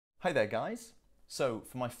Hi there guys. So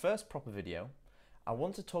for my first proper video, I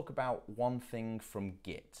want to talk about one thing from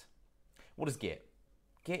Git. What is Git?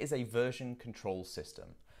 Git is a version control system.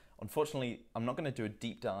 Unfortunately, I'm not going to do a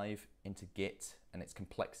deep dive into Git and its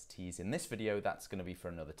complexities in this video. That's going to be for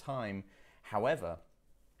another time. However,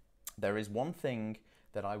 there is one thing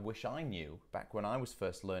that I wish I knew back when I was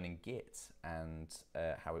first learning Git and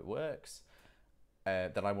how it works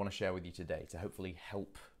that I want to share with you today to hopefully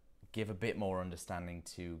help give a bit more understanding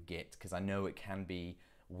to Git, because I know it can be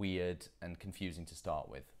weird and confusing to start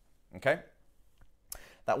with. Okay?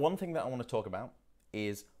 That one thing that I want to talk about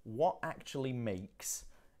is what actually makes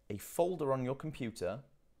a folder on your computer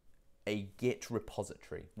a Git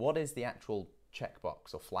repository. What is the actual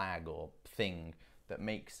checkbox or flag or thing that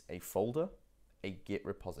makes a folder a Git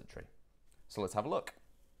repository? So let's have a look.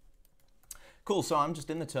 Cool, so I'm just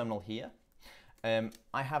in the terminal here.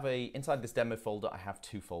 I have inside this demo folder, I have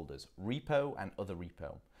two folders, Repo and Other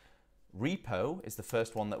Repo. Repo is the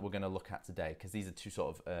first one that we're going to look at today because these are two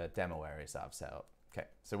sort of demo areas that I've set up. Okay,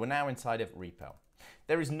 so we're now inside of Repo.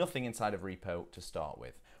 There is nothing inside of Repo to start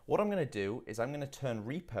with. What I'm going to do is I'm going to turn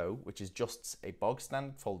Repo, which is just a bog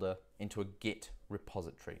standard folder, into a Git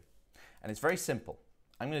repository. And it's very simple.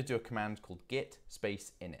 I'm going to do a command called git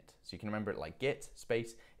space init. So you can remember it like git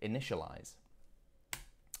space initialize.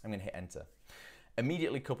 I'm going to hit enter.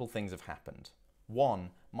 Immediately, a couple things have happened. One,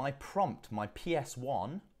 my prompt, my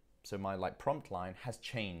PS1, so my prompt line has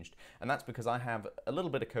changed. And that's because I have a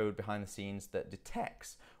little bit of code behind the scenes that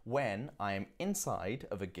detects when I am inside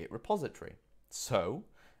of a Git repository. So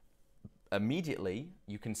immediately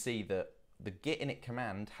you can see that the git init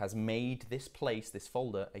command has made this place, this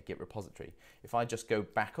folder, a Git repository. If I just go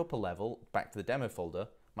back up a level, back to the demo folder,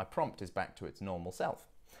 my prompt is back to its normal self.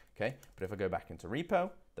 Okay, but if I go back into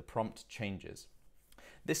Repo, the prompt changes.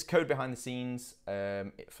 This code behind the scenes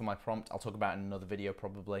for my prompt, I'll talk about in another video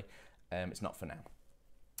probably. It's not for now.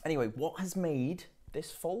 Anyway, what has made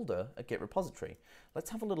this folder a Git repository?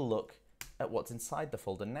 Let's have a little look at what's inside the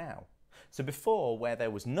folder now. So before, where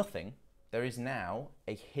there was nothing, there is now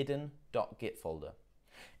a hidden .git folder.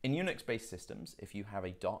 In Unix-based systems, if you have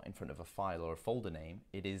a dot in front of a file or a folder name,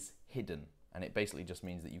 it is hidden. And it basically just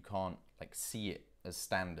means that you can't see it as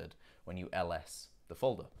standard when you ls the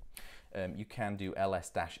folder. You can do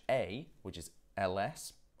ls-a, which is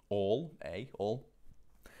ls, all,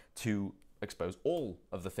 to expose all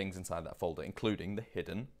of the things inside that folder, including the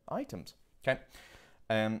hidden items. Okay,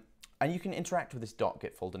 and you can interact with this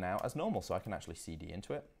 .git folder now as normal, so I can actually cd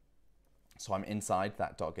into it. So I'm inside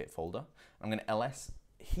that .git folder. I'm going to ls.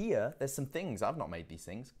 Here, there's some things. I've not made these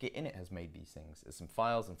things. Git init has made these things. There's some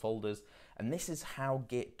files and folders, and this is how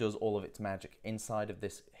Git does all of its magic inside of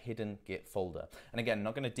this hidden Git folder. And again, I'm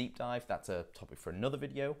not going to deep dive. That's a topic for another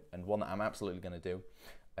video, and one that I'm absolutely going to do.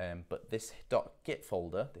 But this .git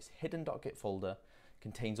folder, this hidden .git folder,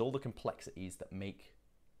 contains all the complexities that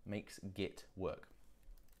makes Git work.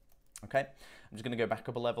 Okay, I'm just going to go back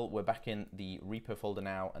up a level. We're back in the repo folder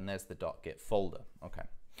now, and there's the .git folder. Okay,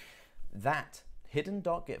 that hidden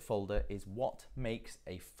 .git folder is what makes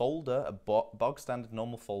a folder, a bog standard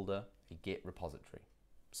normal folder, a Git repository.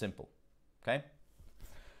 Simple, okay?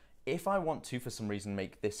 If I want to, for some reason,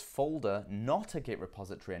 make this folder not a Git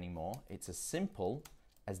repository anymore, it's as simple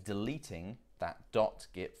as deleting that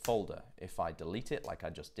 .git folder. If I delete it like I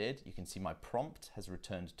just did, you can see my prompt has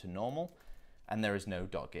returned to normal and there is no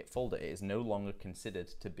 .git folder. It is no longer considered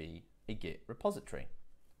to be a Git repository.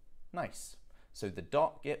 Nice. So the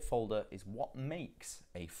 .git folder is what makes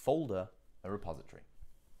a folder a repository.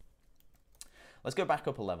 Let's go back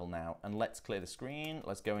up a level now and let's clear the screen.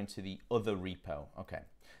 Let's go into the other repo. Okay,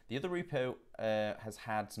 the other repo has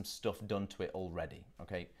had some stuff done to it already.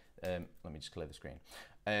 Okay, let me just clear the screen.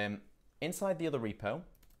 Inside the other repo,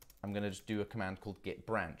 I'm going to just do a command called git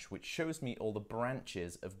branch, which shows me all the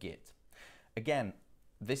branches of Git. Again,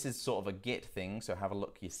 this is sort of a Git thing, so have a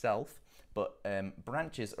look yourself. But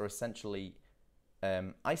branches are essentially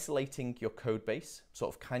isolating your code base,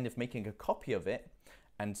 sort of kind of making a copy of it,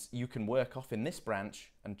 and you can work off in this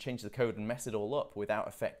branch and change the code and mess it all up without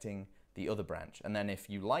affecting the other branch. And then if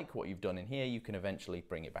you like what you've done in here, you can eventually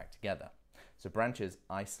bring it back together. So branches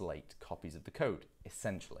isolate copies of the code,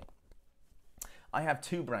 essentially. I have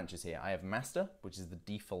two branches here. I have master, which is the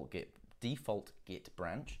default Git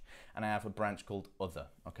branch, and I have a branch called other.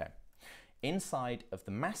 Okay. Inside of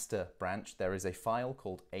the master branch, there is a file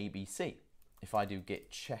called ABC. If I do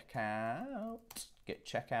git checkout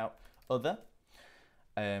other,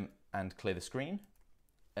 and clear the screen.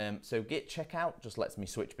 So git checkout just lets me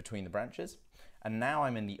switch between the branches. And now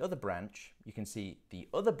I'm in the other branch. You can see the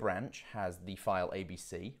other branch has the file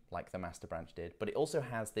ABC, like the master branch did, but it also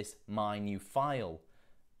has this my new file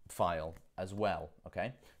file as well,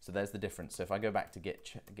 okay? So there's the difference. So if I go back to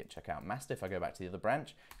git checkout master, if I go back to the other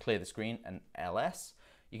branch, clear the screen and ls,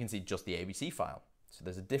 you can see just the ABC file. So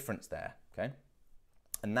there's a difference there, okay?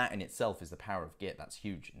 And that in itself is the power of Git. That's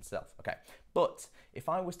huge in itself, okay? But if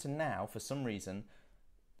I was to now, for some reason,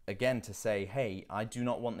 again to say, hey, I do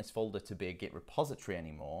not want this folder to be a Git repository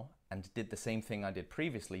anymore, and did the same thing I did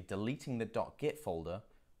previously, deleting the .git folder,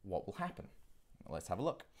 what will happen? Let's have a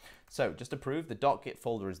look. So just to prove, the .git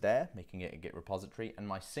folder is there, making it a Git repository, and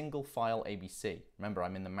my single file ABC. Remember,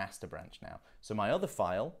 I'm in the master branch now. So my other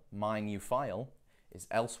file, my new file, is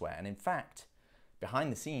elsewhere. And in fact,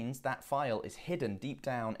 behind the scenes, that file is hidden deep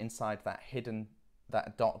down inside that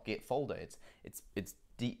 .git folder. It's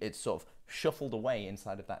sort of shuffled away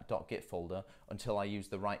inside of that .git folder until I use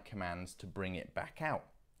the right commands to bring it back out,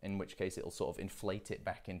 in which case it'll sort of inflate it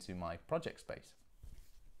back into my project space.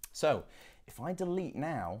 So if I delete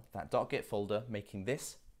now that .git folder, making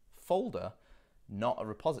this folder not a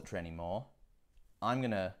repository anymore, I'm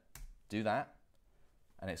going to do that,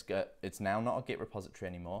 and it's now not a Git repository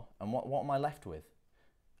anymore. And what am I left with?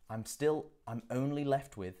 I'm only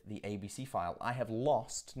left with the ABC file. I have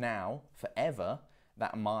lost now forever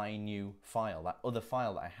that my new file, that other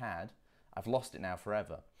file that I had. I've lost it now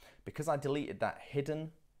forever. Because I deleted that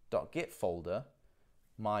hidden .git folder,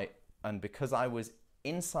 and because I was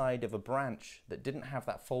inside of a branch that didn't have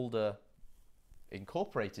that folder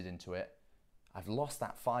incorporated into it, I've lost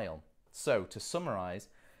that file. So to summarize,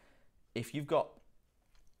 if you've got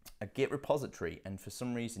a Git repository and for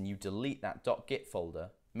some reason you delete that .git folder,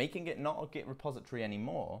 making it not a Git repository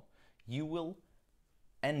anymore, you will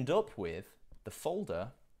end up with the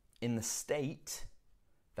folder in the state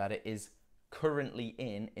that it is currently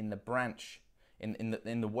in the branch, in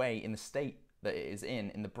the state that it is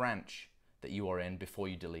in the branch that you are in before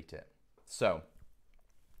you delete it. So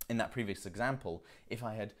in that previous example, if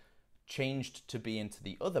I had changed to be into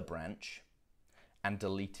the other branch and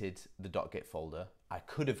deleted the .git folder, I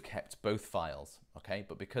could have kept both files, okay?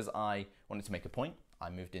 But because I wanted to make a point, I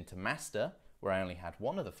moved into master, where I only had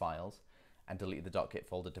one of the files, and deleted the .git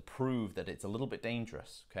folder to prove that it's a little bit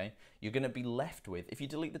dangerous, okay? You're gonna be left with, if you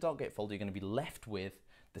delete the .git folder, you're gonna be left with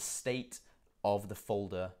the state of the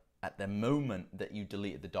folder at the moment that you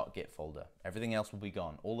deleted the .git folder. Everything else will be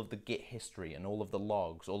gone. All of the Git history and all of the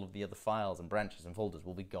logs, all of the other files and branches and folders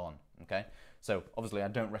will be gone, okay? So obviously I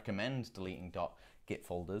don't recommend deleting .git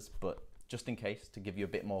folders, but just in case, to give you a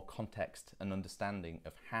bit more context and understanding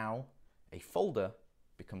of how a folder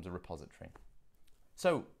becomes a repository.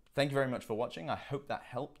 So thank you very much for watching. I hope that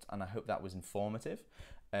helped and I hope that was informative.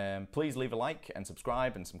 Please leave a like and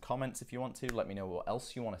subscribe and some comments if you want to. Let me know what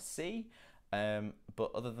else you want to see.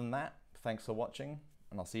 But other than that, thanks for watching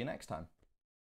and I'll see you next time.